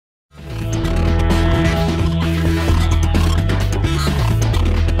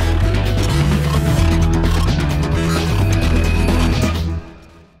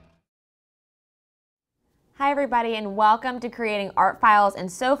everybody, and welcome to creating art files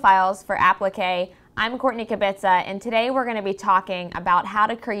and sew files for Appliqué. I'm Courtney Kubitza, and today we're going to be talking about how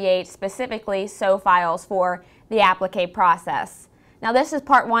to create specifically sew files for the Appliqué process. Now this is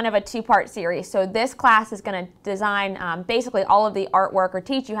part one of a two-part series, so this class is going to design basically all of the artwork or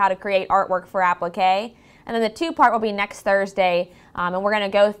teach you how to create artwork for Appliqué. And then the two-part will be next Thursday, and we're going to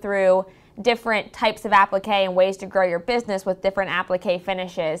go through different types of applique and ways to grow your business with different applique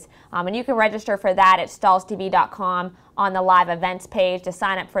finishes. And you can register for that at stahlstv.com on the live events page to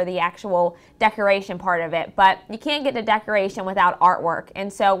sign up for the actual decoration part of it. But you can't get to decoration without artwork.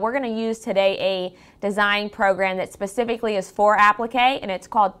 And so we're going to use today a design program that specifically is for applique, and it's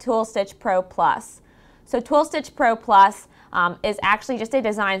called Twill Stitch Pro Plus. So Twill Stitch Pro Plus is actually just a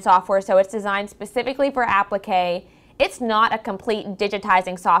design software, so it's designed specifically for applique. It's not a complete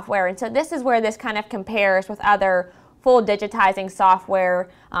digitizing software, and so this is where this kind of compares with other full digitizing software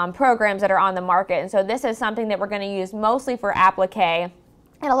programs that are on the market. And so this is something that we're going to use mostly for applique. It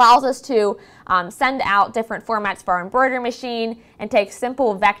allows us to send out different formats for our embroidery machine and take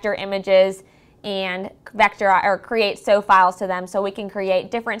simple vector images and create sew files to them so we can create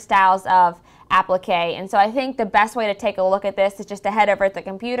different styles of applique. And so I think the best way to take a look at this is just to head over at the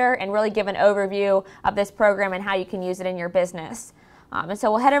computer and really give an overview of this program and how you can use it in your business. And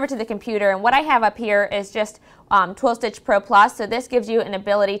so we'll head over to the computer, and what I have up here is just Twill Stitch Pro Plus. So this gives you an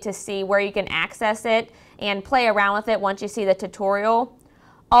ability to see where you can access it and play around with it once you see the tutorial.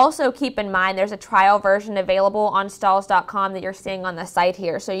 Also keep in mind there's a trial version available on Stahls.com that you're seeing on the site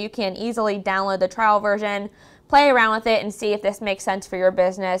here. So you can easily download the trial version, play around with it, and see if this makes sense for your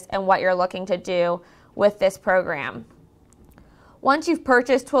business and what you're looking to do with this program. Once you've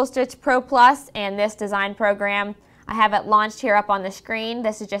purchased Twill Stitch Pro Plus and this design program, I have it launched here up on the screen.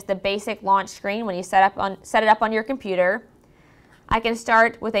 This is just the basic launch screen when you set it up on your computer. I can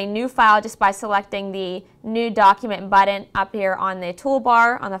start with a new file just by selecting the new document button up here on the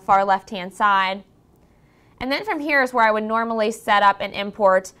toolbar on the far left hand side. And then from here is where I would normally set up and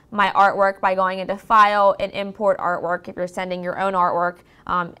import my artwork by going into File and Import Artwork if you're sending your own artwork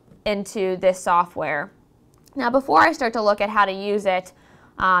into this software. Now before I start to look at how to use it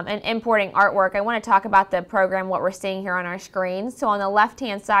and importing artwork, I want to talk about the program, what we're seeing here on our screen. So on the left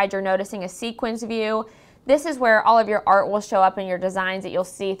hand side you're noticing a sequence view. This is where all of your art will show up in your designs that you'll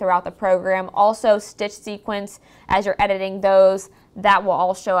see throughout the program. Also stitch sequence, as you're editing those, that will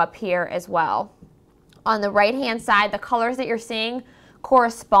all show up here as well. On the right hand side, the colors that you're seeing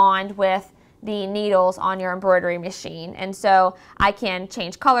correspond with the needles on your embroidery machine. And so I can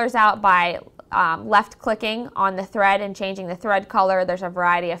change colors out by left clicking on the thread and changing the thread color. There's a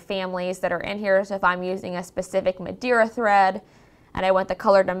variety of families that are in here. So if I'm using a specific Madeira thread and I want the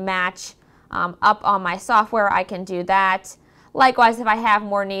color to match up on my software, I can do that. Likewise, if I have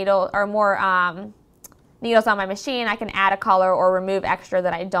more needles on my machine, I can add a color or remove extra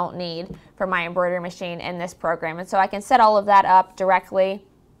that I don't need for my embroidery machine in this program. And so I can set all of that up directly.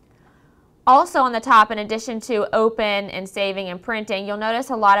 Also on the top, in addition to open and saving and printing, you'll notice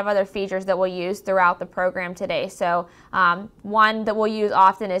a lot of other features that we'll use throughout the program today. So one that we'll use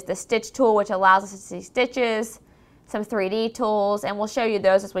often is the stitch tool, which allows us to see stitches, some 3D tools, and we'll show you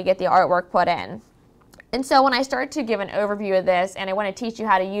those as we get the artwork put in. And so when I start to give an overview of this and I want to teach you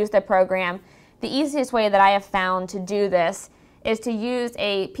how to use the program, the easiest way that I have found to do this is to use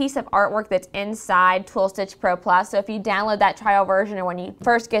a piece of artwork that's inside Twill Stitch Pro Plus. So if you download that trial version or when you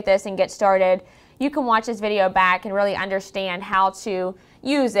first get this and get started, you can watch this video back and really understand how to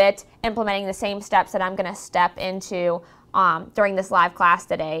use it, implementing the same steps that I'm going to step into during this live class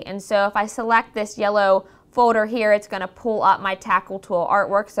today. And so if I select this yellow folder here, it's going to pull up my tackle tool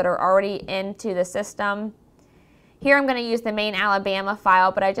artworks that are already into the system. Here I'm going to use the main Alabama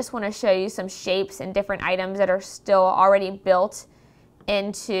file, but I just want to show you some shapes and different items that are still already built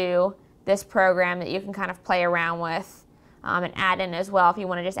into this program that you can kind of play around with and add in as well if you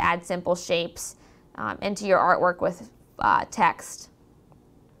want to just add simple shapes into your artwork with text.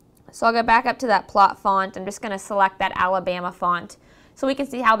 So I'll go back up to that plot font. I'm just going to select that Alabama font so we can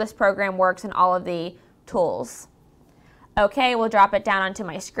see how this program works and all of the tools. Okay, we'll drop it down onto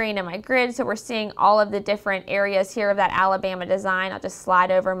my screen and my grid, so we're seeing all of the different areas here of that Alabama design. I'll just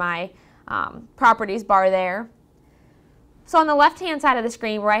slide over my properties bar there. So on the left hand side of the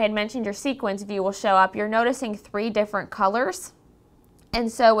screen where I had mentioned your sequence view will show up, you're noticing 3 different colors.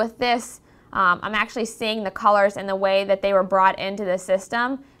 And so with this, I'm actually seeing the colors in the way that they were brought into the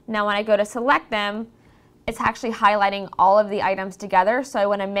system. Now when I go to select them, it's actually highlighting all of the items together, so I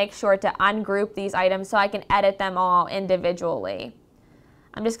want to make sure to ungroup these items so I can edit them all individually.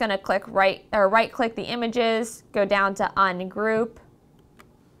 I'm just going to right click the images, go down to ungroup,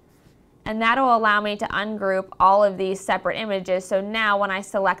 And that'll allow me to ungroup all of these separate images. So now when I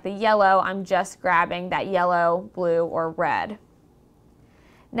select the yellow, I'm just grabbing that yellow, blue, or red.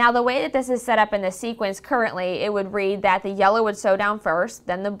 Now the way that this is set up in the sequence currently, it would read that the yellow would sew down first,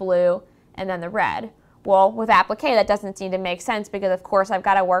 then the blue, and then the red. Well, with Appliqué, that doesn't seem to make sense because of course I've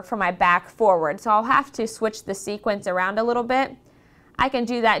got to work from my back forward. So I'll have to switch the sequence around a little bit. I can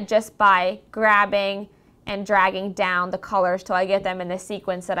do that just by grabbing and dragging down the colors till I get them in the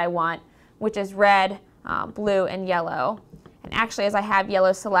sequence that I want, which is red, blue, and yellow. And actually, as I have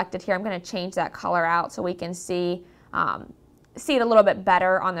yellow selected here, I'm going to change that color out so we can see it a little bit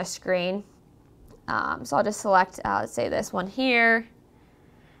better on the screen. So I'll just select, let's say this one here.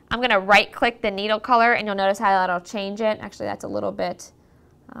 I'm going to right-click the needle color, and you'll notice how that'll change it. Actually, that's a little bit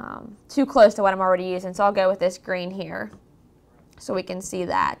too close to what I'm already using, so I'll go with this green here so we can see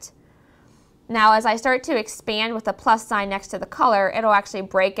that. Now, as I start to expand with the plus sign next to the color, it'll actually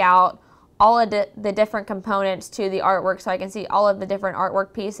break out all of the different components to the artwork, so I can see all of the different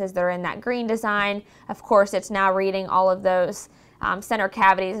artwork pieces that are in that green design. Of course, it's now reading all of those center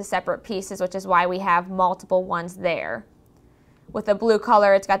cavities as separate pieces, which is why we have multiple ones there. With the blue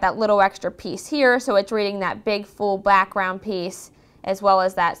color, it's got that little extra piece here, so it's reading that big full background piece as well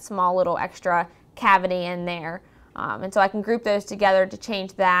as that small little extra cavity in there. And so I can group those together to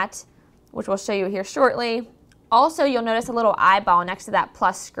change that, which we'll show you here shortly. Also, you'll notice a little eyeball next to that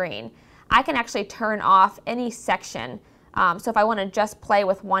plus screen. I can actually turn off any section. So if I want to just play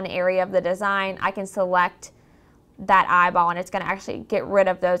with one area of the design, I can select that eyeball and it's going to actually get rid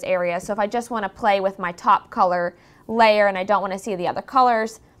of those areas. So if I just want to play with my top color layer and I don't want to see the other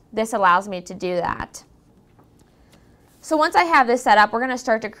colors, this allows me to do that. So once I have this set up, we're going to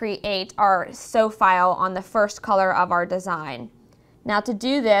start to create our sew file on the first color of our design. Now to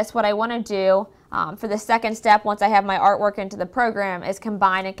do this, what I want to do for the second step, once I have my artwork into the program, is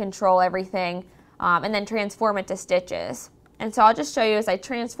combine and control everything and then transform it to stitches. And so I'll just show you as I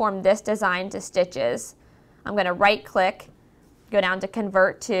transform this design to stitches. I'm going to right click, go down to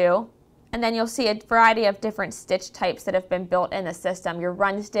convert to, and then you'll see a variety of different stitch types that have been built in the system. Your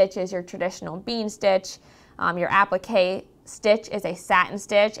run stitch is your traditional bean stitch, your applique stitch is a satin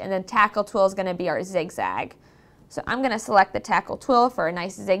stitch, and then tackle twill is going to be our zigzag. So I'm going to select the tackle twill for a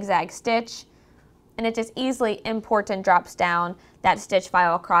nice zigzag stitch, and it just easily imports and drops down that stitch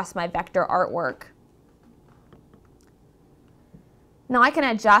file across my vector artwork. Now I can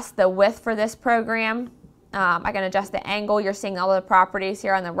adjust the width for this program. I can adjust the angle. You're seeing all the properties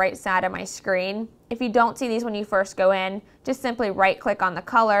here on the right side of my screen. If you don't see these when you first go in, just simply right click on the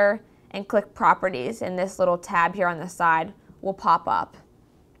color and click properties, and this little tab here on the side will pop up.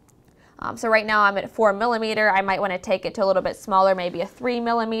 So right now I'm at 4 millimeter. I might want to take it to a little bit smaller, maybe a 3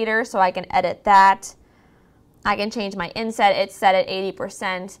 millimeter, so I can edit that. I can change my inset. It's set at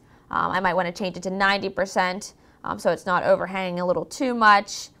 80%. I might want to change it to 90%, so it's not overhanging a little too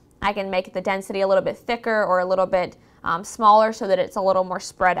much. I can make the density a little bit thicker or a little bit smaller so that it's a little more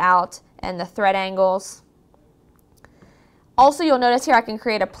spread out in the thread angles. Also, you'll notice here I can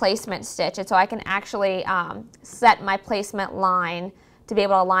create a placement stitch, and so I can actually set my placement line to be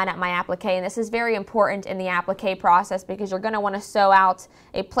able to line up my applique. And this is very important in the applique process because you're going to want to sew out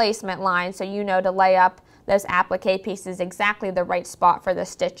a placement line so you know to lay up those applique pieces exactly the right spot for the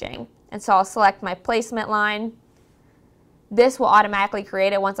stitching. And so I'll select my placement line. This will automatically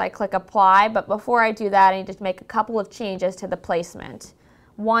create it once I click apply, but before I do that, I need to make a couple of changes to the placement.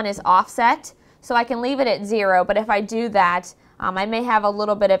 One is offset, so I can leave it at 0, but if I do that, I may have a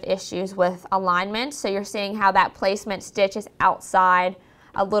little bit of issues with alignment. So you're seeing how that placement stitch is outside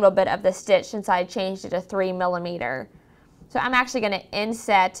a little bit of the stitch since I changed it to 3 millimeter. So I'm actually going to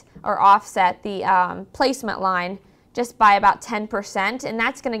inset or offset the placement line just by about 10%, and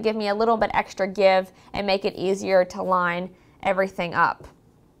that's going to give me a little bit extra give and make it easier to line everything up.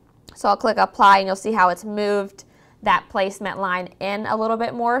 So I'll click apply and you'll see how it's moved that placement line in a little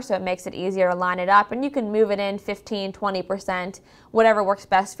bit more, so it makes it easier to line it up, and you can move it in 15, 20%, whatever works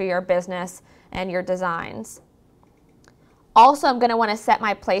best for your business and your designs. Also, I'm going to want to set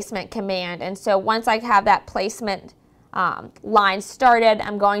my placement command, and so once I have that placement line started,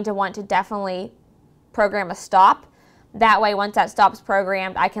 I'm going to want to definitely program a stop. That way, once that stop's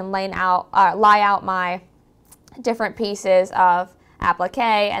programmed, I can lie out my different pieces of applique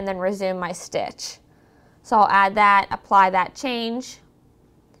and then resume my stitch. So I'll add that, apply that change.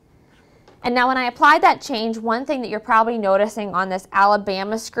 And now when I apply that change, one thing that you're probably noticing on this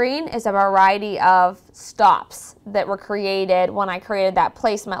Alabama screen is a variety of stops that were created when I created that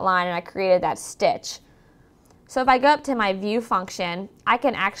placement line and I created that stitch. So if I go up to my view function, I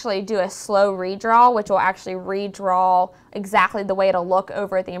can actually do a slow redraw, which will actually redraw exactly the way it'll look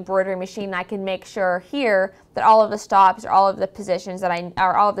over at the embroidery machine. I can make sure here that all of the stops or all of the positions that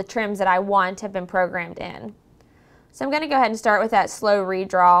or all of the trims that I want have been programmed in. So I'm going to go ahead and start with that slow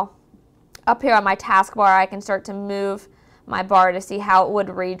redraw. Up here on my taskbar, I can start to move my bar to see how it would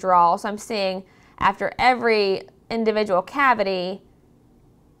redraw. So I'm seeing after every individual cavity,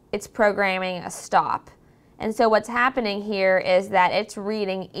 it's programming a stop. And so what's happening here is that it's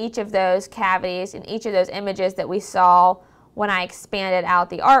reading each of those cavities and each of those images that we saw when I expanded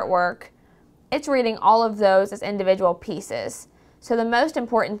out the artwork. It's reading all of those as individual pieces. So the most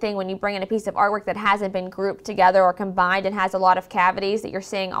important thing when you bring in a piece of artwork that hasn't been grouped together or combined and has a lot of cavities that you're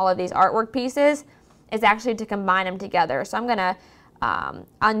seeing all of these artwork pieces is actually to combine them together. So I'm going to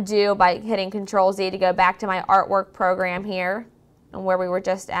undo by hitting Control-Z to go back to my artwork program here and where we were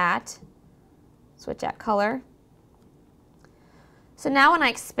just at. Switch that color. So now when I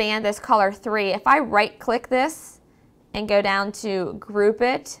expand this color 3, if I right click this and go down to group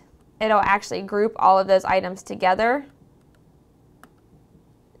it, it'll actually group all of those items together.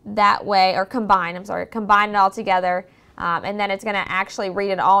 That way, or combine it all together, and then it's going to actually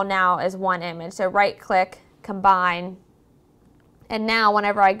read it all now as one image. So right click, combine, and now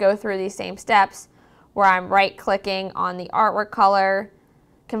whenever I go through these same steps where I'm right clicking on the artwork color,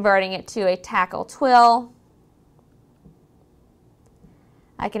 converting it to a tackle twill,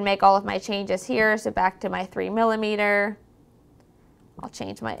 I can make all of my changes here. So back to my 3mm, I'll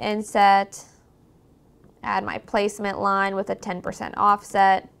change my inset, add my placement line with a 10%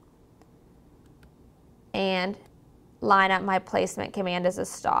 offset, and line up my placement command as a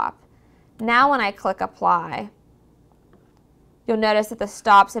stop. Now when I click apply, you'll notice that the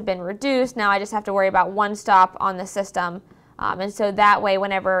stops have been reduced. Now I just have to worry about one stop on the system. And so that way,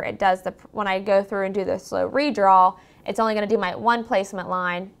 whenever it does when I go through and do the slow redraw, it's only going to do my one placement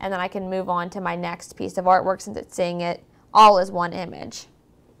line, and then I can move on to my next piece of artwork since it's seeing it all as one image.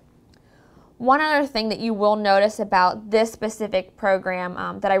 One other thing that you will notice about this specific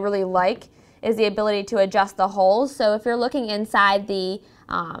program that I really like is the ability to adjust the holes. So if you're looking inside the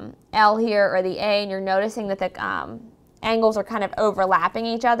L here or the A and you're noticing that the angles are kind of overlapping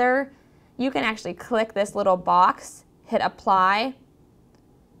each other, you can actually click this little box, hit apply,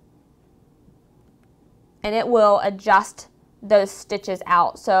 and it will adjust those stitches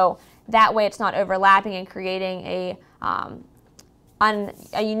out. So that way it's not overlapping and creating a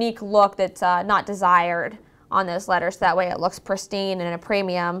unique look that's not desired on those letters. So that way it looks pristine and a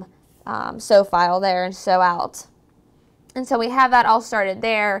premium sew file there and sew out. And so we have that all started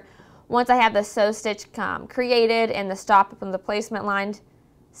there. Once I have the sew stitch created and the stop and the placement line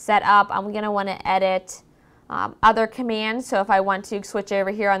set up, I'm going to want to edit other commands. So if I want to switch over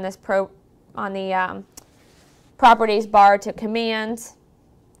here on this properties bar to commands,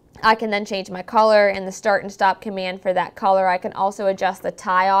 I can then change my color and the start and stop command for that color. I can also adjust the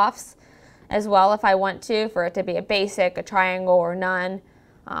tie-offs as well if I want to, for it to be a basic, a triangle, or none.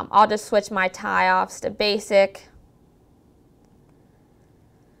 I'll just switch my tie-offs to basic.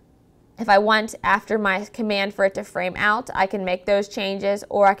 If I want, after my command, for it to frame out, I can make those changes,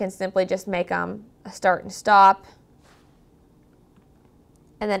 or I can simply just make a start and stop.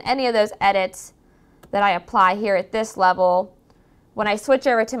 And then any of those edits that I apply here at this level, when I switch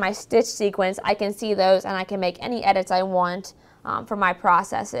over to my stitch sequence, I can see those and I can make any edits I want for my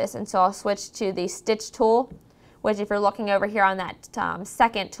processes. And so I'll switch to the stitch tool, which if you're looking over here on that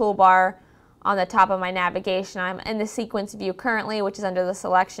second toolbar on the top of my navigation, I'm in the sequence view currently, which is under the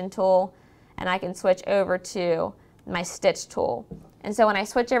selection tool, and I can switch over to my stitch tool. And so when I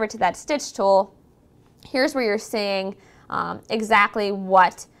switch over to that stitch tool, here's where you're seeing exactly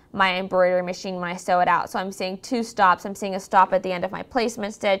what my embroidery machine when I sew it out. So I'm seeing two stops. I'm seeing a stop at the end of my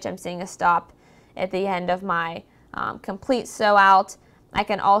placement stitch. I'm seeing a stop at the end of my complete sew out. I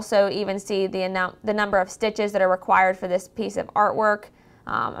can also even see the number of stitches that are required for this piece of artwork.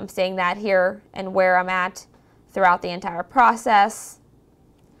 I'm seeing that here and where I'm at throughout the entire process.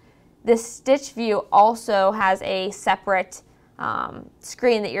 This stitch view also has a separate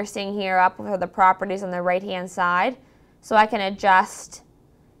screen that you're seeing here up for the properties on the right hand side. So I can adjust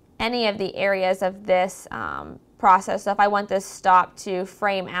any of the areas of this process. So if I want this stop to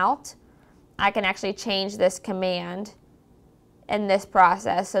frame out, I can actually change this command in this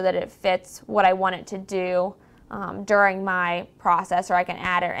process so that it fits what I want it to do during my process, or I can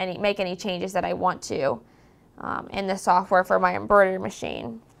add or make any changes that I want to in the software for my embroidery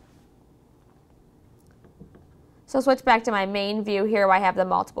machine. So I'll switch back to my main view here where I have the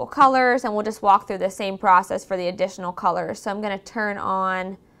multiple colors, and we'll just walk through the same process for the additional colors. So I'm going to turn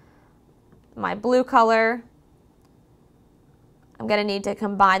on my blue color, I'm going to need to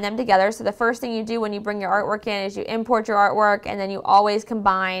combine them together. So the first thing you do when you bring your artwork in is you import your artwork, and then you always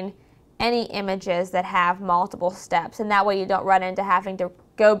combine any images that have multiple steps. And that way you don't run into having to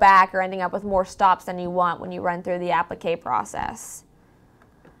go back or ending up with more stops than you want when you run through the applique process.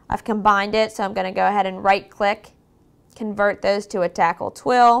 I've combined it, so I'm going to go ahead and right click, convert those to a tackle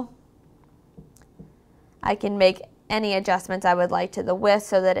twill. I can make any adjustments I would like to the width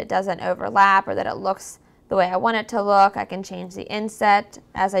so that it doesn't overlap or that it looks the way I want it to look. I can change the inset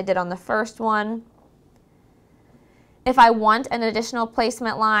as I did on the first one. If I want an additional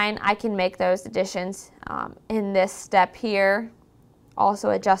placement line, I can make those additions in this step here.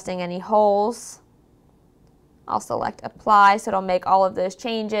 Also adjusting any holes. I'll select apply, so it'll make all of those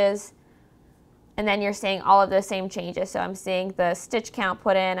changes. And then you're seeing all of those same changes. So I'm seeing the stitch count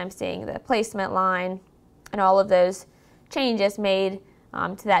put in, I'm seeing the placement line, and all of those changes made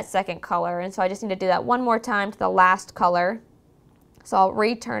to that second color. And so I just need to do that one more time to the last color. So I'll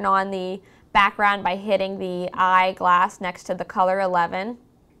return on the background by hitting the eyeglass next to the color 11.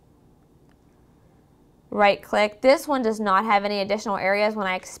 Right click. This one does not have any additional areas. When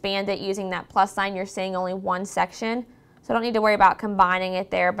I expand it using that plus sign, you're seeing only one section. So I don't need to worry about combining it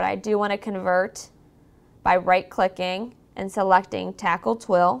there, but I do want to convert by right clicking and selecting tackle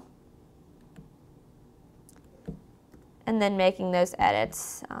twill, and then making those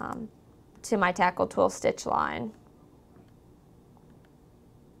edits to my tackle twill stitch line.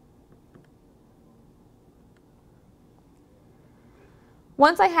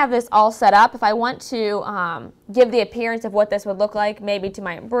 Once I have this all set up, if I want to give the appearance of what this would look like, maybe to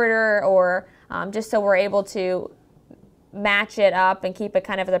my embroiderer, or just so we're able to match it up and keep it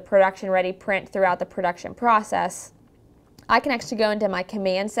kind of the production ready print throughout the production process, I can actually go into my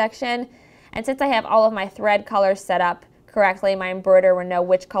command section, and since I have all of my thread colors set up correctly, my embroiderer will know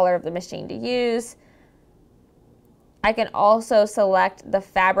which color of the machine to use. I can also select the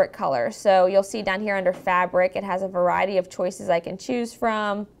fabric color. So you'll see down here under fabric, it has a variety of choices I can choose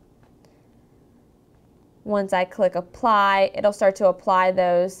from. Once I click apply, it'll start to apply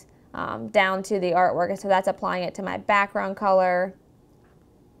those down to the artwork. And so that's applying it to my background color.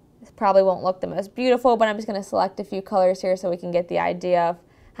 This probably won't look the most beautiful, but I'm just going to select a few colors here so we can get the idea of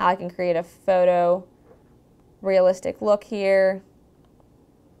how I can create a photo realistic look here.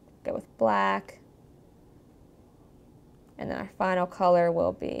 Go with black. And then our final color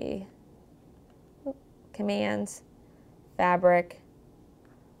will be commands, fabric.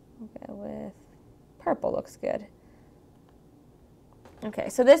 We'll go with purple, looks good. Okay,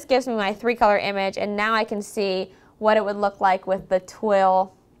 so this gives me my 3-color image, and now I can see what it would look like with the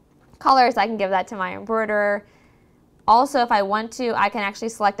twill colors. I can give that to my embroiderer. Also, if I want to, I can actually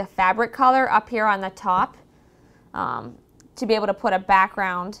select a fabric color up here on the top to be able to put a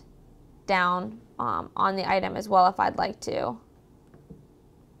background down on the item as well if I'd like to.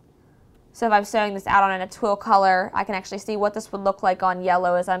 So if I'm sewing this out on a twill color, I can actually see what this would look like on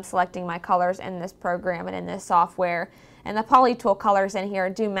yellow as I'm selecting my colors in this program and in this software. And the poly tool colors in here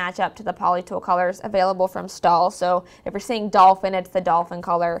do match up to the poly tool colors available from Stahls. So if you're seeing dolphin, it's the dolphin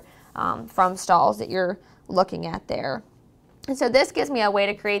color from Stahls that you're looking at there. And so this gives me a way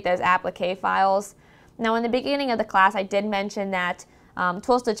to create those applique files. Now in the beginning of the class, I did mention that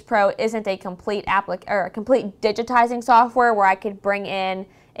Twill Stitch Pro isn't a complete digitizing software where I could bring in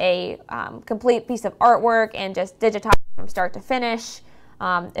a complete piece of artwork and just digitize from start to finish.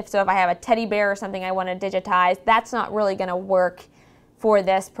 If I have a teddy bear or something I want to digitize, that's not really going to work for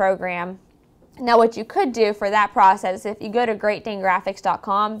this program. Now what you could do for that process, if you go to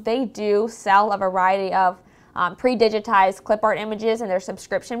greatdanegraphics.com, they do sell a variety of pre-digitized clip art images in their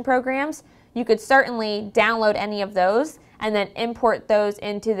subscription programs. You could certainly download any of those and then import those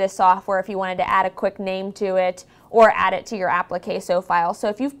into this software if you wanted to add a quick name to it or add it to your applique sew file. So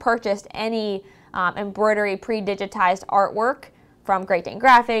if you've purchased any embroidery pre-digitized artwork from Great Dane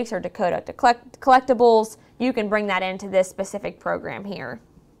Graphics or Dakota Collectibles, you can bring that into this specific program here.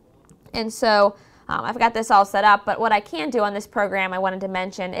 And so I've got this all set up, but what I can do on this program I wanted to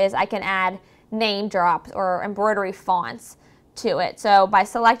mention is I can add name drops or embroidery fonts to it. So by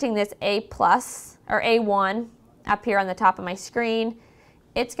selecting this A+ or A1 up here on the top of my screen,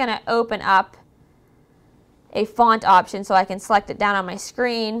 it's going to open up a font option so I can select it down on my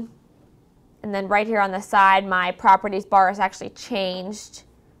screen. And then right here on the side, my properties bar is actually changed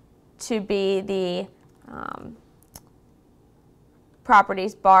to be the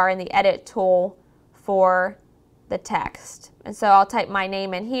properties bar in the edit tool for the text. And so I'll type my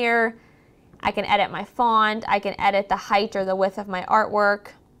name in here. I can edit my font. I can edit the height or the width of my artwork.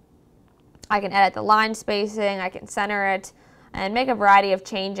 I can edit the line spacing. I can center it and make a variety of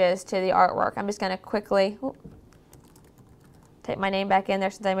changes to the artwork. I'm just going to quickly Type my name back in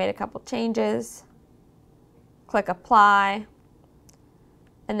there since I made a couple changes. Click apply.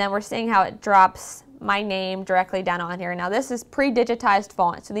 And then we're seeing how it drops my name directly down on here. Now this is pre-digitized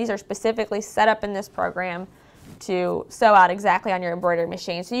font, so these are specifically set up in this program to sew out exactly on your embroidery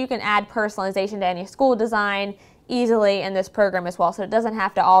machine. So you can add personalization to any school design easily in this program as well, so it doesn't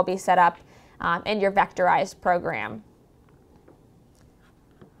have to all be set up in your vectorized program.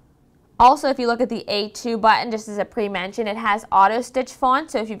 Also, if you look at the A2 button, just as a pre-mention, it has auto stitch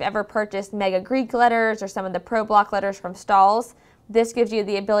font. So if you've ever purchased Mega Greek letters or some of the Pro Block letters from Stahls, this gives you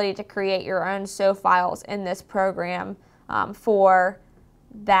the ability to create your own sew files in this program for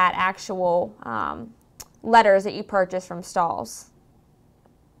that actual letters that you purchase from Stahls.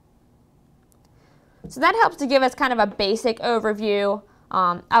 So that helps to give us kind of a basic overview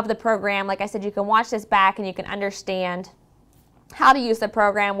of the program. Like I said, you can watch this back and you can understand how to use the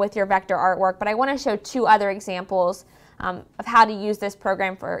program with your vector artwork, but I want to show two other examples of how to use this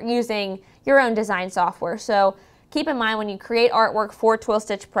program for using your own design software. So keep in mind, when you create artwork for Twill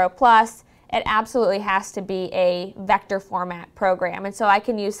Stitch Pro Plus, it absolutely has to be a vector format program. And so I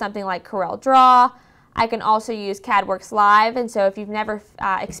can use something like Corel Draw. I can also use CADWorks Live. And so if you've never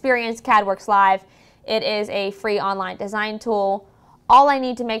experienced CADWorks Live, it is a free online design tool. All I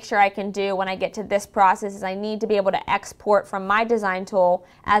need to make sure I can do when I get to this process is I need to be able to export from my design tool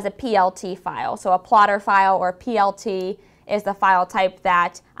as a PLT file. So a plotter file or PLT is the file type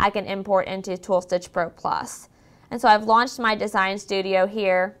that I can import into Twill Stitch Pro Plus. And so I've launched my design studio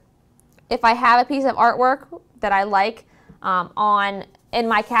here. If I have a piece of artwork that I like in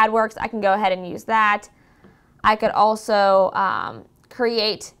my CADWorks, I can go ahead and use that. I could also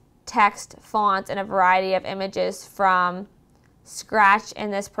create text, fonts, and a variety of images from scratch in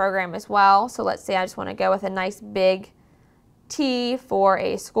this program as well. So let's say I just want to go with a nice big T for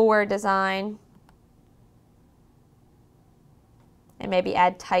a schoolwear design and maybe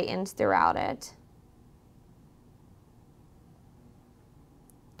add Titans throughout it.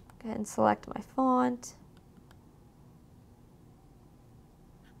 Go ahead and select my font.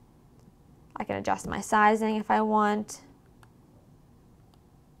 I can adjust my sizing if I want.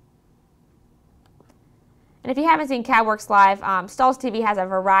 And if you haven't seen CADWorks Live, Stahls TV has a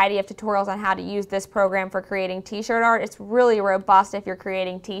variety of tutorials on how to use this program for creating t-shirt art. It's really robust if you're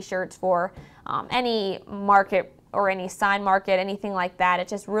creating t-shirts for any market or any sign market, anything like that. It's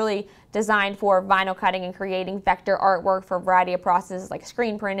just really designed for vinyl cutting and creating vector artwork for a variety of processes like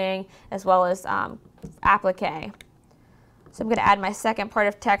screen printing as well as applique. So I'm going to add my second part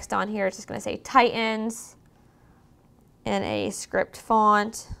of text on here. It's just going to say Titans in a script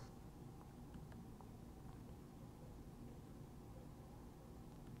font.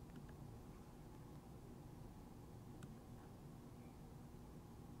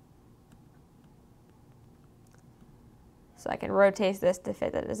 So I can rotate this to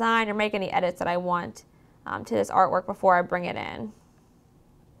fit the design or make any edits that I want to this artwork before I bring it in.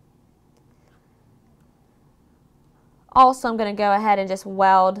 Also, I'm going to go ahead and just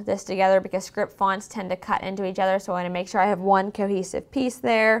weld this together because script fonts tend to cut into each other, so I want to make sure I have one cohesive piece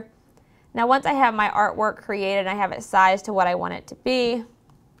there. Now once I have my artwork created and I have it sized to what I want it to be,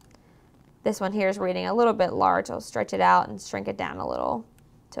 this one here is reading a little bit large. I'll stretch it out and shrink it down a little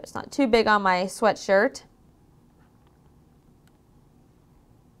so it's not too big on my sweatshirt.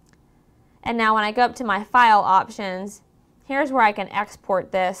 And now when I go up to my file options, here's where I can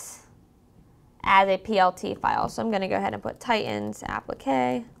export this as a PLT file. So I'm going to go ahead and put Titans,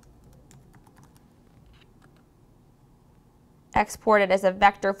 Appliqué. Export it as a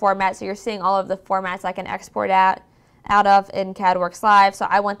vector format, so you're seeing all of the formats I can export out of in CADWorks Live. So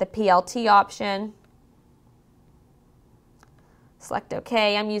I want the PLT option. Select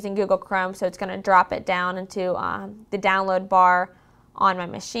OK. I'm using Google Chrome, so it's going to drop it down into the download bar on my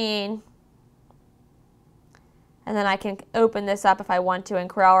machine. And then I can open this up if I want to in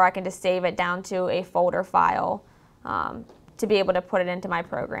Corel, or I can just save it down to a folder file to be able to put it into my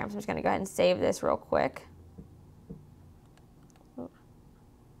program. So I'm just going to go ahead and save this real quick.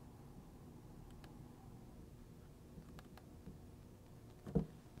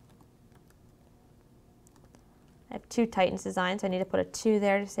 I have two Titans designs, so I need to put a 2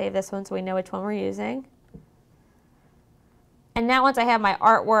 there to save this one so we know which one we're using. And now once I have my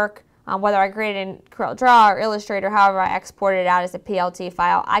artwork, whether I create it in Corel Draw or Illustrator, however I export it out as a PLT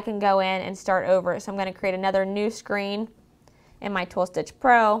file, I can go in and start over. So I'm going to create another new screen in my Twill Stitch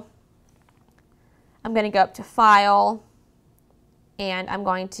Pro. I'm going to go up to File, and I'm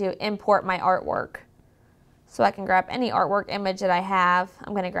going to import my artwork. So I can grab any artwork image that I have.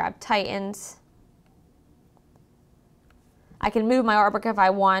 I'm going to grab Titans. I can move my artwork if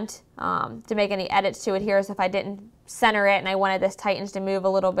I want to make any edits to it here. So if I didn't center it and I wanted this Titans to move a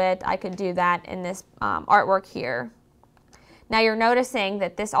little bit, I could do that in this artwork here. Now you're noticing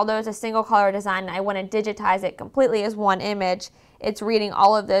that this, although it's a single color design and I want to digitize it completely as one image, it's reading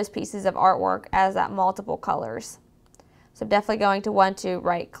all of those pieces of artwork as multiple colors. So I'm definitely going to want to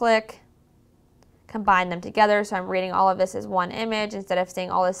right click, combine them together so I'm reading all of this as one image instead of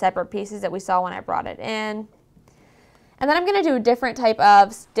seeing all the separate pieces that we saw when I brought it in. And then I'm going to do a different type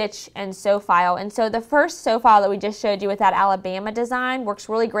of stitch and sew file. And so the first sew file that we just showed you with that Alabama design works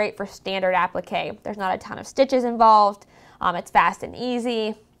really great for standard applique. There's not a ton of stitches involved. It's fast and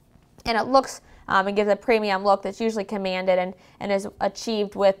easy, and it looks and gives a premium look that's usually commanded and is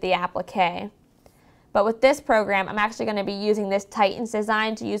achieved with the applique. But with this program, I'm actually going to be using this Titans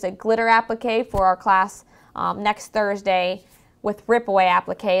design to use a glitter applique for our class next Thursday with rip away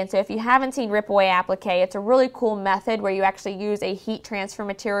applique. And so if you haven't seen rip away applique, it's a really cool method where you actually use a heat transfer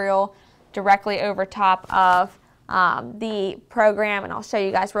material directly over top of the program, and I'll show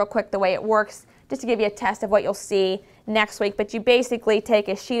you guys real quick the way it works just to give you a test of what you'll see next week. But you basically take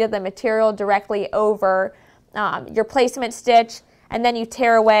a sheet of the material directly over your placement stitch, and then you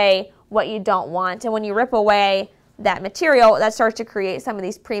tear away what you don't want. And when you rip away that material, that starts to create some of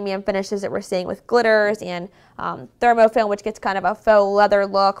these premium finishes that we're seeing with glitters and thermofilm, which gets kind of a faux leather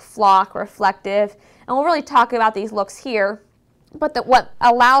look, flock, reflective. And we'll really talk about these looks here. But what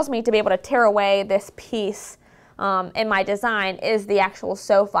allows me to be able to tear away this piece in my design is the actual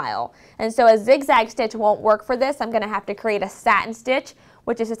sew file. And so a zigzag stitch won't work for this. I'm going to have to create a satin stitch,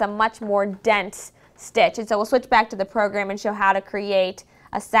 which is just a much more dense stitch. And so we'll switch back to the program and show how to create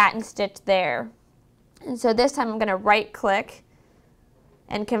a satin stitch there. And so this time I'm going to right click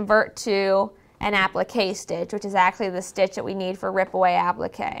and convert to an applique stitch, which is actually the stitch that we need for rip away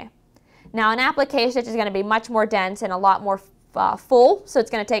applique. Now an applique stitch is going to be much more dense and a lot more full, so it's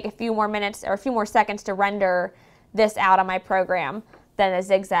going to take a few more minutes or a few more seconds to render this out on my program than a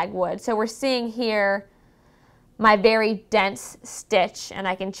zigzag would. So we're seeing here my very dense stitch, and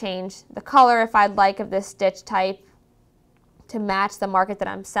I can change the color if I'd like of this stitch type to match the market that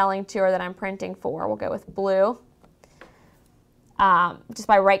I'm selling to or that I'm printing for. We'll go with blue. Just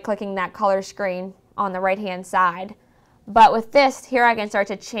by right clicking that color screen on the right hand side. But with this here I can start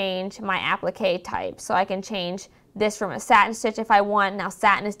to change my applique type. So I can change this from a satin stitch if I want. Now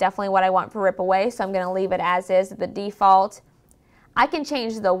satin is definitely what I want for rip away, so I'm going to leave it as is, the default. I can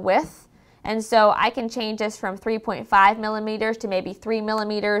change the width, and so I can change this from 3.5 millimeters to maybe 3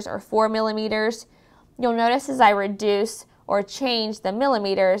 millimeters or 4 millimeters. You'll notice as I reduce or change the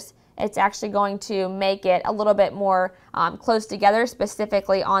millimeters, it's actually going to make it a little bit more close together,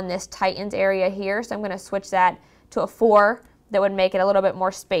 specifically on this Titans area here. So I'm going to switch that to a 4. That would make it a little bit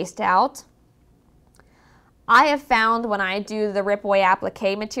more spaced out. I have found when I do the rip away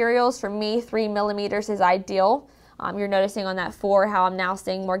applique materials, for me 3 millimeters is ideal. You're noticing on that 4 how I'm now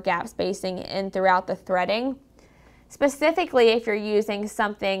seeing more gap spacing in throughout the threading. Specifically if you're using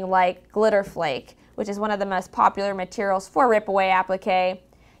something like glitter flake, which is one of the most popular materials for rip away applique,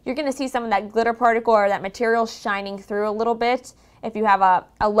 you're going to see some of that glitter particle or that material shining through a little bit if you have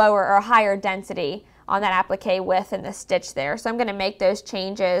a lower or a higher density on that applique width and the stitch there. So I'm going to make those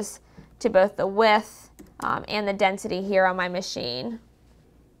changes to both the width and the density here on my machine.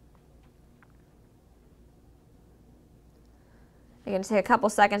 I'm going to take a couple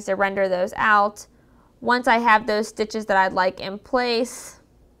seconds to render those out. Once I have those stitches that I'd like in place,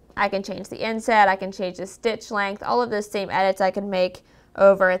 I can change the inset, I can change the stitch length, all of those same edits I can make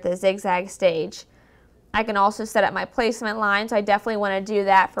over at the zigzag stage. I can also set up my placement line, so I definitely want to do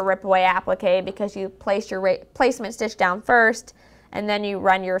that for rip away applique because you place your placement stitch down first and then you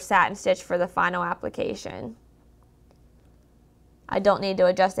run your satin stitch for the final application. I don't need to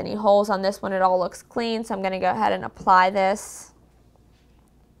adjust any holes on this one, it all looks clean, so I'm going to go ahead and apply this.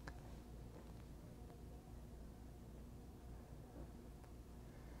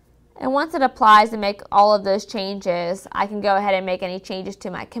 And once it applies and make all of those changes, I can go ahead and make any changes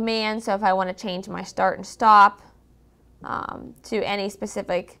to my command. So if I want to change my start and stop to any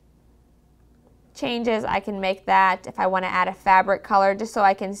specific changes, I can make that. If I want to add a fabric color, just so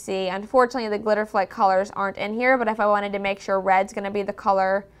I can see. Unfortunately, the glitter flake colors aren't in here, but if I wanted to make sure red's going to be the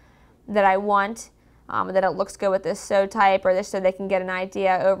color that I want, that it looks good with this sew type, or this so they can get an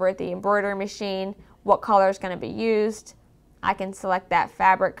idea over at the embroidery machine what color is going to be used, I can select that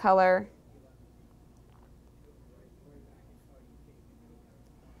fabric color.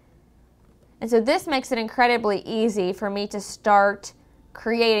 And so this makes it incredibly easy for me to start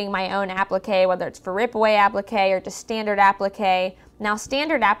creating my own applique, whether it's for rip away applique or just standard applique. Now,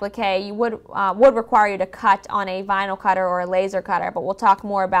 standard applique you would require you to cut on a vinyl cutter or a laser cutter, but we'll talk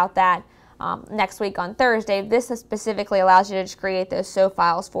more about that next week on Thursday. This specifically allows you to just create those sew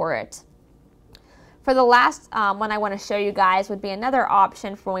files for it. For the last one I want to show you guys would be another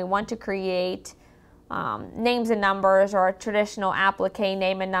option for when we want to create names and numbers, or a traditional applique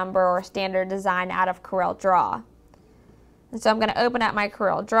name and number or standard design out of Corel Draw. And so I'm going to open up my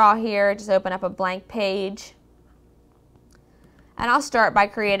Corel Draw here, just open up a blank page. And I'll start by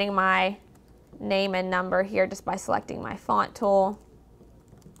creating my name and number here just by selecting my font tool.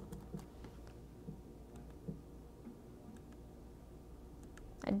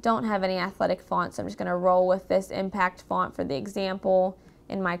 I don't have any athletic fonts, so I'm just going to roll with this impact font for the example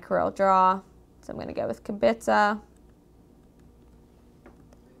in my Corel Draw. So I'm going to go with Kubitza.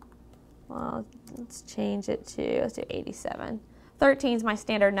 Well, let's change it to, let's do 87. 13 is my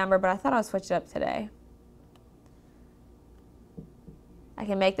standard number, but I thought I'll switch it up today. I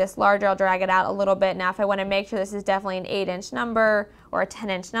can make this larger. I'll drag it out a little bit. Now, if I want to make sure this is definitely an 8-inch number or a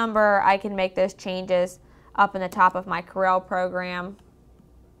 10-inch number, I can make those changes up in the top of my Corel program.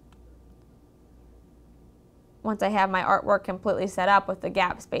 Once I have my artwork completely set up with the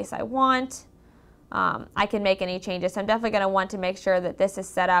gap space I want, I can make any changes. So I'm definitely going to want to make sure that this is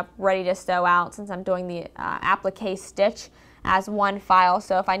set up, ready to sew out, since I'm doing the applique stitch as one file.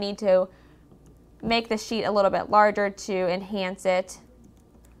 So if I need to make the sheet a little bit larger to enhance it,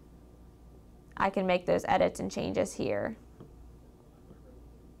 I can make those edits and changes here.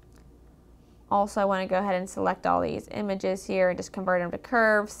 Also, I want to go ahead and select all these images here and just convert them to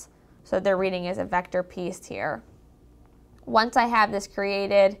curves so they're reading as a vector piece here. Once I have this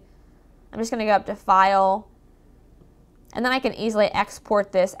created, I'm just going to go up to File, and then I can easily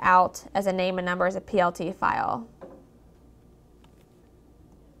export this out as a name and number as a PLT file.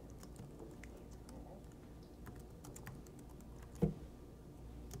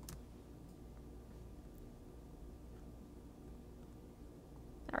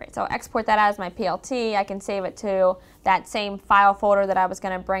 Alright, so I'll export that as my PLT. I can save it to that same file folder that I was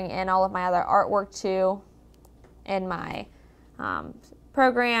going to bring in all of my other artwork to in my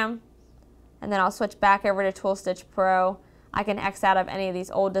program. And then I'll switch back over to Twill Stitch Pro. I can X out of any of these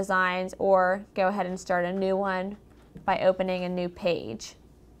old designs or go ahead and start a new one by opening a new page.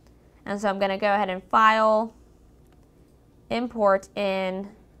 And so I'm going to go ahead and File, import in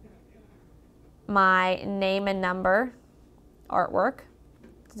my name and number artwork,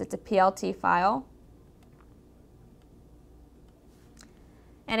 because it's a PLT file.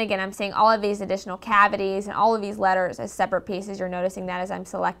 And again, I'm seeing all of these additional cavities and all of these letters as separate pieces. You're noticing that as I'm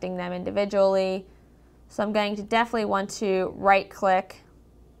selecting them individually. So I'm going to definitely want to right-click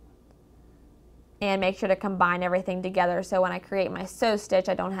and make sure to combine everything together. So when I create my sew stitch,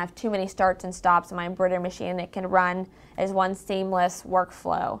 I don't have too many starts and stops on my embroidery machine. It can run as one seamless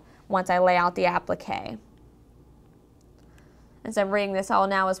workflow once I lay out the applique. And so I'm reading this all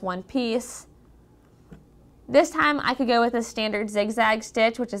now as one piece. This time I could go with a standard zigzag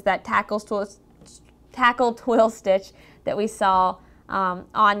stitch, which is that tackle twill stitch that we saw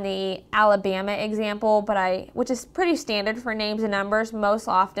on the Alabama example, which is pretty standard for names and numbers. Most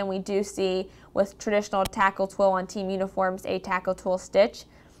often we do see with traditional tackle twill on team uniforms a tackle twill stitch,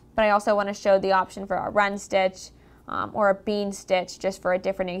 but I also want to show the option for a run stitch or a bean stitch just for a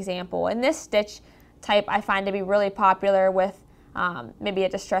different example. And this stitch type I find to be really popular with maybe a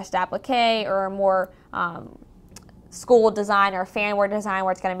distressed applique or a more school design or fan wear design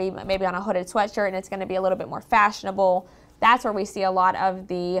where it's going to be maybe on a hooded sweatshirt and it's going to be a little bit more fashionable. That's where we see a lot of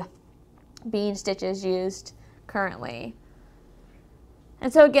the bean stitches used currently.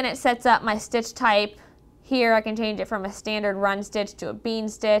 And so again, it sets up my stitch type. Here I can change it from a standard run stitch to a bean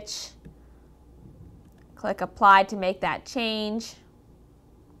stitch. Click Apply to make that change.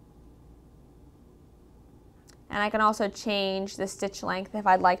 And I can also change the stitch length if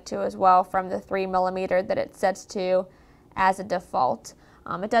I'd like to as well from the 3mm that it sets to as a default.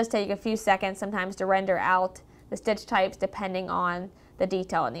 It does take a few seconds sometimes to render out the stitch types depending on the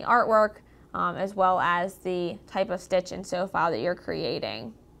detail in the artwork as well as the type of stitch and sew file that you're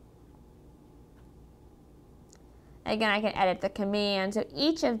creating. Again, I can edit the command. So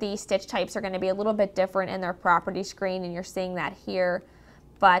each of these stitch types are going to be a little bit different in their property screen, and you're seeing that here.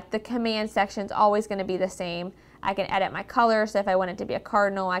 But the command section is always going to be the same. I can edit my color, so if I want it to be a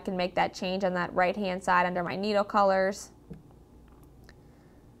cardinal, I can make that change on that right-hand side under my needle colors.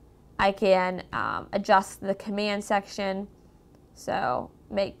 I can adjust the command section, so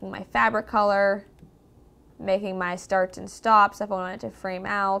making my fabric color, making my starts and stops if I want it to frame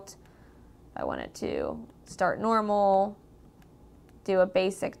out, if I want it to start normal, do a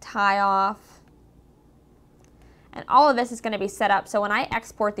basic tie-off. And all of this is going to be set up so when I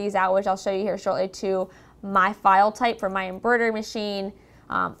export these out, which I'll show you here shortly, to my file type for my embroidery machine,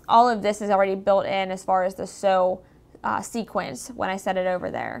 all of this is already built in as far as the sew sequence when I set it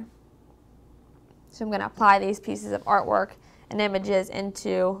over there. So I'm going to apply these pieces of artwork and images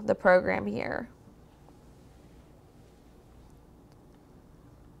into the program here.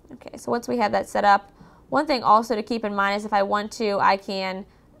 Okay, so once we have that set up, one thing also to keep in mind is if I want to, I can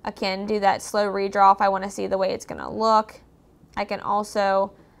do that slow redraw if I want to see the way it's going to look. I can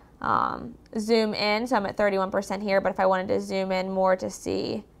also zoom in, so I'm at 31% here, but if I wanted to zoom in more to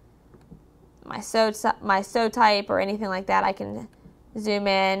see my sew type or anything like that, I can zoom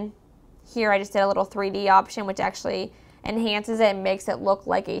in. Here I just did a little 3D option, which actually enhances it and makes it look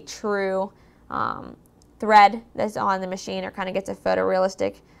like a true thread that's on the machine, or kind of gets a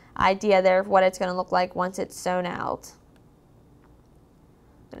photorealistic idea there of what it's going to look like once it's sewn out.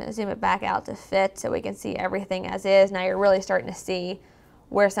 I'm going to zoom it back out to fit so we can see everything as is. Now you're really starting to see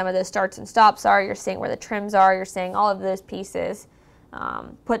where some of those starts and stops are. You're seeing where the trims are. You're seeing all of those pieces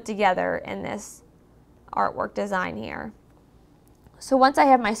put together in this artwork design here. So once I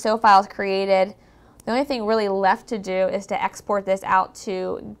have my sew files created, the only thing really left to do is to export this out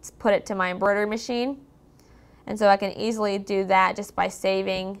to put it to my embroidery machine. And so I can easily do that just by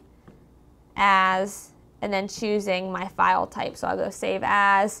saving as and then choosing my file type. So I'll go save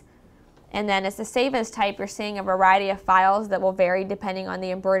as, and then as the save as type, you're seeing a variety of files that will vary depending on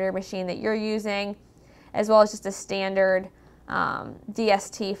the embroidery machine that you're using, as well as just a standard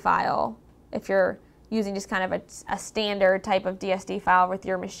DST file if you're using just kind of a standard type of DST file with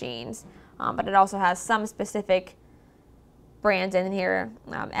your machines. But it also has some specific brands in here.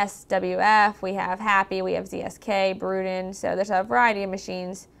 SWF, we have Happy, we have ZSK, Bruden, so there's a variety of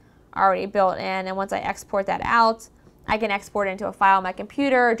machines already built in, and once I export that out, I can export it into a file on my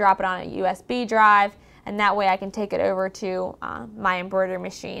computer, drop it on a USB drive, and that way I can take it over to my embroidery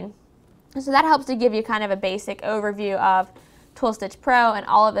machine. And so that helps to give you kind of a basic overview of Twill Stitch Pro and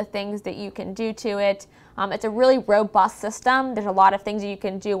all of the things that you can do to it. It's a really robust system. There's a lot of things that you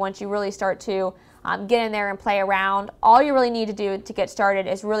can do once you really start to get in there and play around. All you really need to do to get started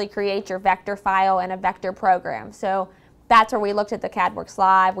is really create your vector file and a vector program. So that's where we looked at the CADWorks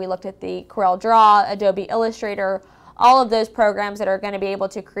Live, we looked at the Corel Draw, Adobe Illustrator, all of those programs that are going to be able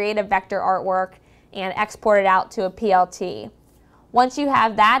to create a vector artwork and export it out to a PLT. Once you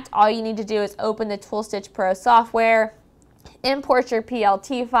have that, all you need to do is open the Twill Stitch Pro software, import your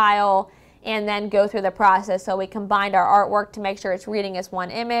PLT file, and then go through the process. So we combined our artwork to make sure it's reading as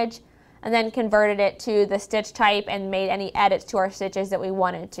one image, and then converted it to the stitch type and made any edits to our stitches that we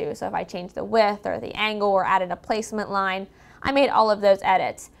wanted to. So if I changed the width or the angle or added a placement line, I made all of those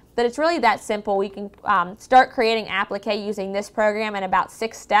edits. But it's really that simple. We can start creating appliqué using this program in about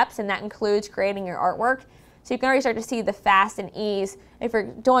 6 steps, and that includes creating your artwork. So you can already start to see the fast and ease if you're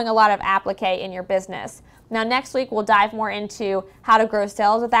doing a lot of appliqué in your business. Now next week we'll dive more into how to grow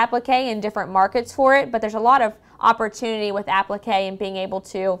sales with appliqué and different markets for it, but there's a lot of opportunity with appliqué and being able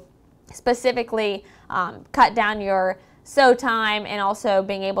to specifically cut down your sew time and also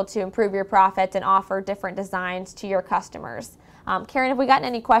being able to improve your profits and offer different designs to your customers. Karen, have we gotten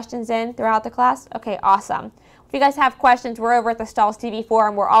any questions in throughout the class? Okay, awesome. If you guys have questions, we're over at the Stahls TV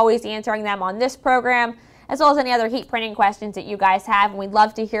forum. We're always answering them on this program, as well as any other heat printing questions that you guys have, and we'd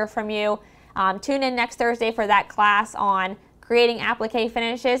love to hear from you. Tune in next Thursday for that class on creating appliqué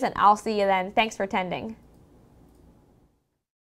finishes, and I'll see you then. Thanks for attending.